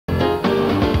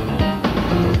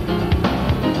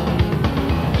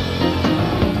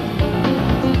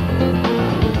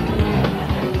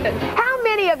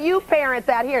parents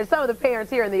out here, some of the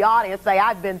parents here in the audience say,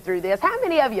 I've been through this. How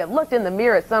many of you have looked in the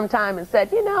mirror at some time and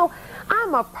said, you know,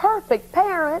 I'm a perfect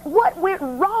parent. What went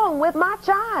wrong with my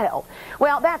child?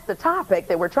 Well, that's the topic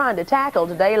that we're trying to tackle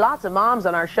today. Lots of moms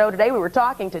on our show today. We were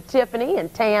talking to Tiffany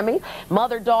and Tammy,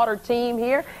 mother-daughter team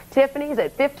here. Tiffany's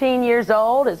at 15 years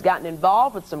old, has gotten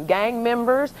involved with some gang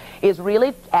members, is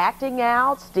really acting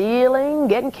out, stealing,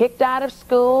 getting kicked out of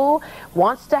school,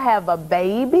 wants to have a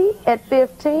baby at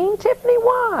 15. Tiffany,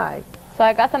 why? So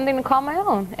I got something to call my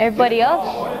own. Everybody else.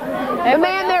 The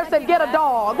man there said, get a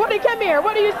dog. What do you, come here.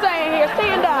 What are you saying here?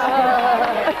 Stand up.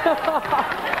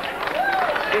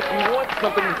 If you want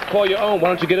something to call your own, why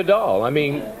don't you get a doll? I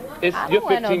mean, you're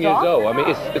 15 years old. I mean,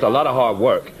 it's a lot of hard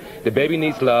work. The baby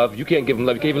needs love. You can't give him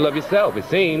love. You can't even love yourself. It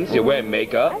seems you're wearing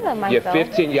makeup. I love myself. You're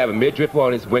 15. You have a midriff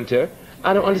on. It's winter.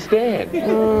 I don't understand.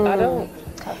 I don't.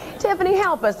 Tiffany,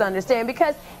 help us understand,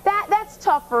 because that's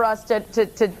tough for us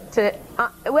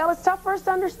well, it's tough for us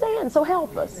to understand, so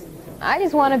help us. I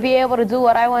just want to be able to do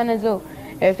what I want to do.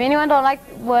 If anyone don't like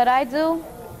what I do,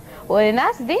 well, then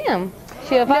that's them.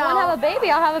 If I want to have a baby,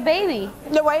 I'll have a baby.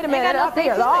 No, wait a minute, up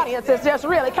here, the audience is just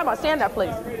really, come on, stand up,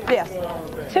 please. Yes.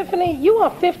 Tiffany, you are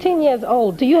 15 years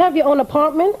old. Do you have your own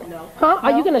apartment? No. Huh? No.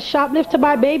 Are you going to shoplift to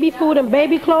buy baby food and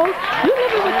baby clothes? You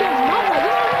living with your mother. You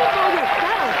don't live by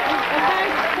yourself. Okay?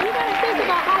 So you got to think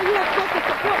about how you are supposed to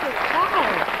support this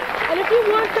child. And if you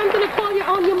want something to call your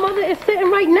own, your mother is sitting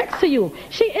right next to you.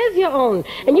 She is your own.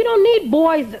 And you don't need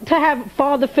boys to have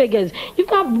father figures. You've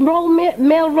got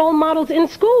male role models in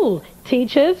school.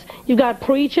 Teachers, you got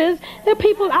preachers. There are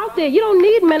people out there. You don't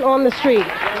need men on the street.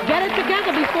 Get it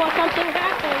together before something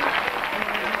happens.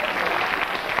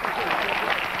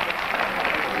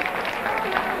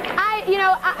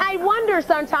 I wonder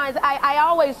sometimes, I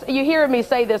always, you hear me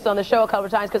say this on the show a couple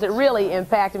of times because it really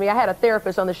impacted me. I had a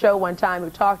therapist on the show one time who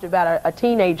talked about a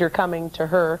teenager coming to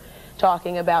her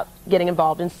talking about getting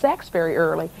involved in sex very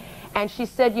early. And she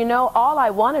said, you know, all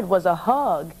I wanted was a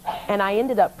hug, and I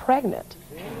ended up pregnant.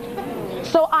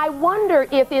 So I wonder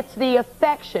if it's the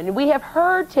affection. We have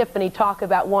heard Tiffany talk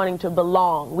about wanting to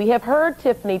belong. We have heard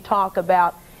Tiffany talk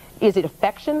about, is it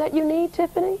affection that you need,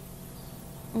 Tiffany?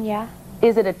 Yeah.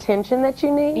 Is it attention that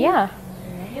you need? Yeah.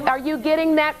 Are you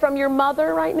getting that from your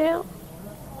mother right now?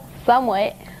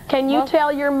 Somewhat. Can you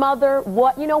tell your mother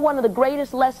what, you know, one of the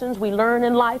greatest lessons we learn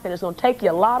in life, and it's going to take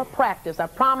you a lot of practice, I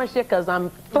promise you, because I'm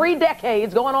 3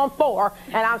 decades going on 4,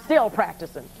 and I'm still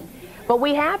practicing. But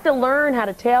we have to learn how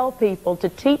to tell people, to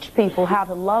teach people how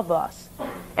to love us,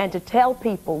 and to tell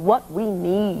people what we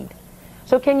need.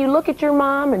 So can you look at your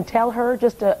mom and tell her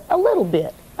just a little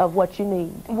bit of what you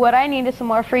need? What I need is some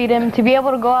more freedom to be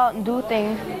able to go out and do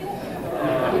things.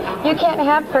 You can't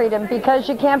have freedom because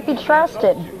you can't be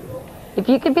trusted. If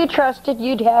you could be trusted,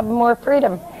 you'd have more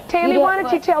freedom. Tammy, why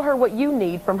don't you tell her what you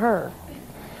need from her?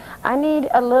 I need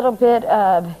a little bit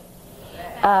of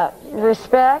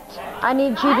respect. I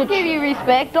need you to give you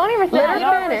respect. Don't even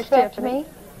respect me.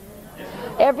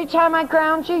 Every time I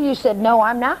ground you, you said, no,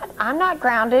 I'm not. I'm not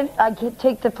grounded. I can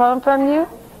take the phone from you.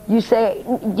 You say,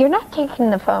 you're not taking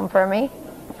the phone from me.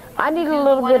 I need a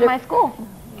little bit of my school.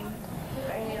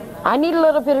 I need a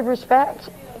little bit of respect.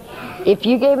 If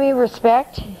you gave me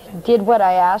respect, did what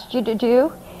I asked you to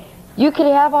do, you could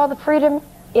have all the freedom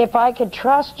if I could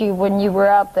trust you when you were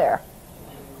out there.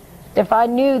 If I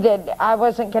knew that I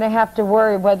wasn't going to have to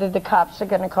worry whether the cops are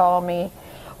going to call me,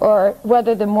 or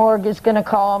whether the morgue is going to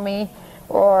call me,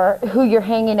 or who you're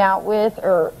hanging out with,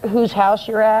 or whose house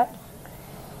you're at.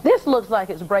 This looks like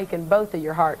it's breaking both of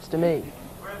your hearts to me.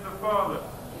 Where's the father?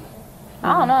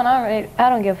 I don't know, not really. I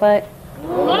don't give a fuck. I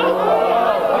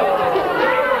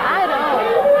don't.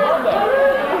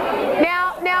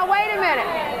 Now wait a minute.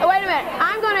 Wait a minute.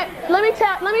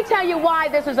 Let me tell you why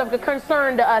this is of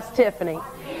concern to us, Tiffany.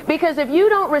 Because if you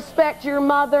don't respect your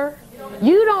mother,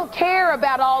 you don't care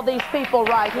about all these people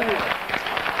right here.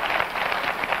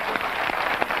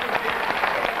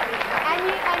 And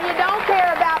you don't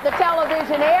care about the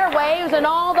television airwaves and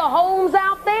all the homes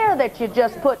out there that you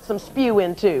just put some spew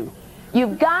into.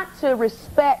 You've got to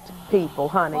respect people,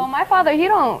 honey. Well, my father, he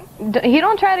don't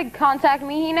try to contact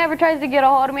me. He never tries to get a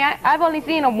hold of me. I've only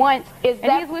seen him once, and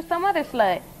he's with some other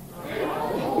slut. No,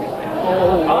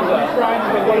 I'm not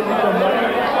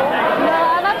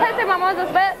trying to say my mom's a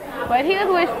slut, but he was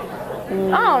with,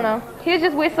 I don't know. He was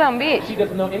just with some bitch. She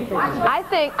doesn't know anything. I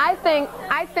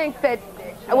think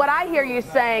what I hear you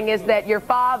saying is that your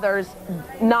father's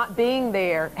not being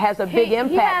there has a big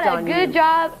impact on you. He had a good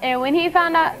job, and when he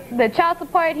found out the child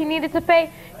support he needed to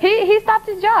pay, he stopped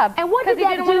his job. And what did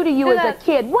that do to you as a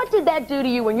kid? What did that do to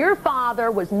you when your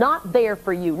father was not there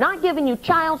for you, not giving you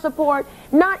child support,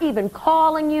 not even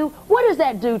calling you? What does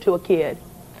that do to a kid?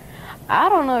 I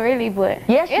don't know really, but...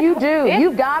 Yes, you do.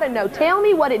 You've got to know. Tell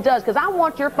me what it does, because I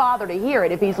want your father to hear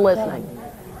it if he's listening.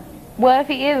 Well, if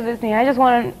he is listening, I just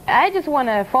want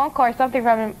a phone call or something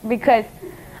from him, because,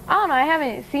 I don't know, I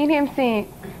haven't seen him since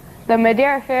the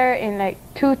Madeira Fair in like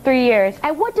 2-3 years.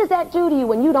 And what does that do to you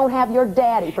when you don't have your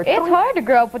daddy for 3 It's hard to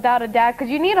grow up without a dad, because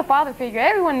you need a father figure.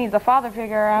 Everyone needs a father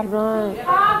figure around. Right.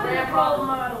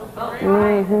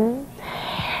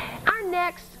 Our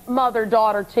next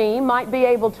mother-daughter team might be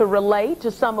able to relate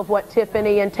to some of what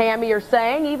Tiffany and Tammy are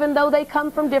saying, even though they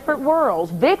come from different worlds.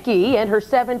 Vicky and her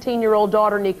 17-year-old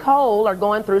daughter Nicole are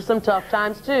going through some tough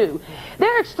times too.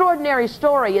 Their extraordinary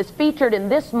story is featured in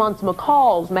this month's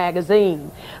McCall's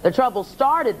magazine. The trouble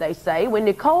started, they say, when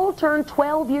Nicole turned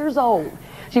 12 years old.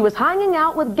 She was hanging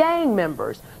out with gang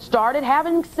members, started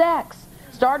having sex,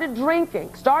 started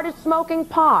drinking, started smoking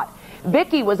pot.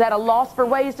 Vicky was at a loss for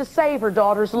ways to save her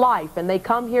daughter's life, and they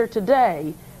come here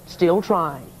today still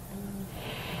trying.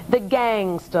 The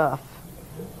gang stuff.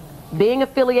 Being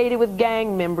affiliated with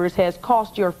gang members has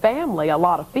cost your family a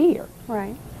lot of fear.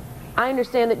 Right. I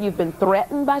understand that you've been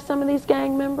threatened by some of these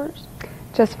gang members.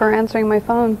 Just for answering my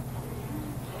phone.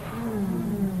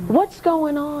 What's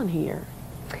going on here?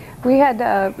 We had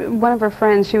one of her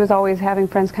friends, she was always having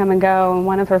friends come and go, and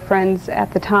one of her friends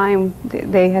at the time,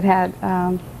 they had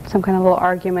some kind of little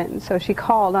argument, and so she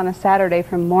called on a Saturday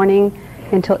from morning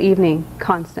until evening,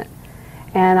 constant.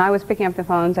 And I was picking up the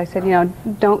phones. I said, you know,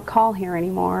 don't call here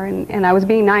anymore, and I was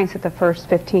being nice at the first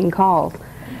 15 calls.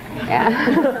 But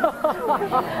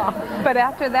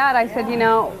after that, I said, you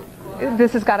know,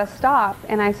 this has got to stop,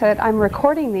 and I said, I'm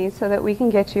recording these so that we can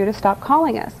get you to stop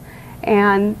calling us.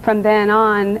 And from then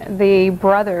on, the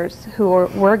brothers who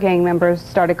were gang members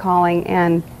started calling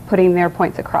and putting their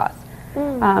points across.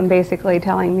 Basically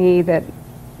telling me that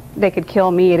they could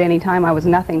kill me at any time, I was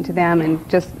nothing to them, and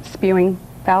just spewing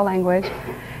foul language.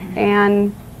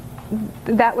 And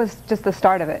that was just the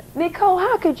start of it. Nicole,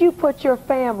 how could you put your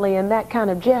family in that kind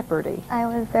of jeopardy? I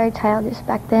was very childish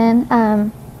back then.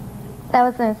 That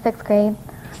was in 6th grade.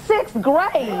 6th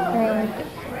grade?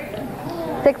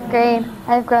 6th grade.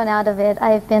 I've grown out of it.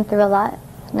 I've been through a lot.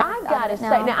 I've got to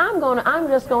say, now I'm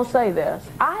just going to say this.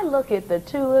 I look at the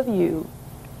two of you,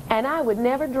 and I would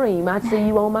never dream I'd see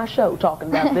you on my show talking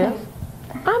about this.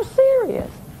 I'm serious.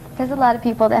 There's a lot of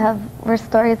people that have worse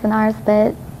stories than ours,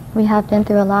 but we have been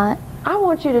through a lot. I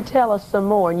want you to tell us some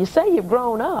more. And you say you've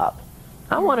grown up.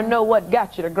 I want to know what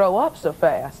got you to grow up so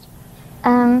fast.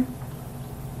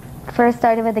 First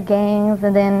started with the gangs,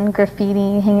 and then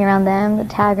graffiti, hanging around them, the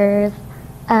taggers,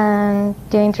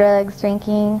 doing drugs,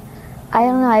 drinking. I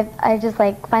don't know, I just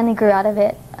like finally grew out of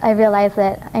it. I realized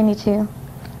that I need to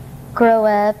grow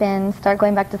up and start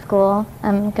going back to school.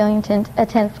 I'm going to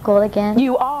attend school again.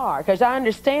 You are, because I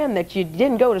understand that you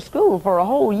didn't go to school for a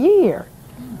whole year.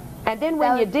 And then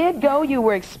when you did go, you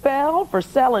were expelled for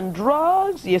selling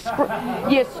drugs. You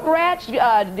scratched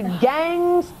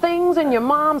gangs things in your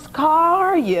mom's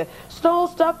car. You stole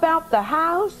stuff out the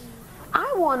house.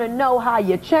 I want to know how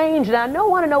you changed, and I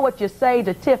want to know what you say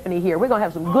to Tiffany here. We're going to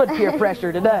have some good peer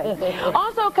pressure today.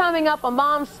 Also coming up, a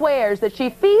mom swears that she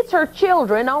feeds her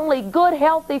children only good,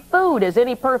 healthy food, as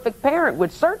any perfect parent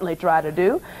would certainly try to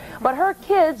do. But her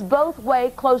kids both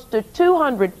weigh close to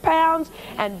 200 pounds,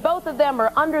 and both of them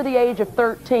are under the age of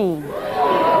 13.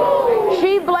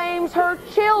 She blames her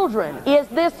children. Is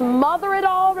this mother at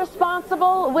all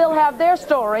responsible? We'll have their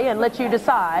story and let you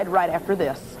decide right after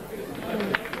this.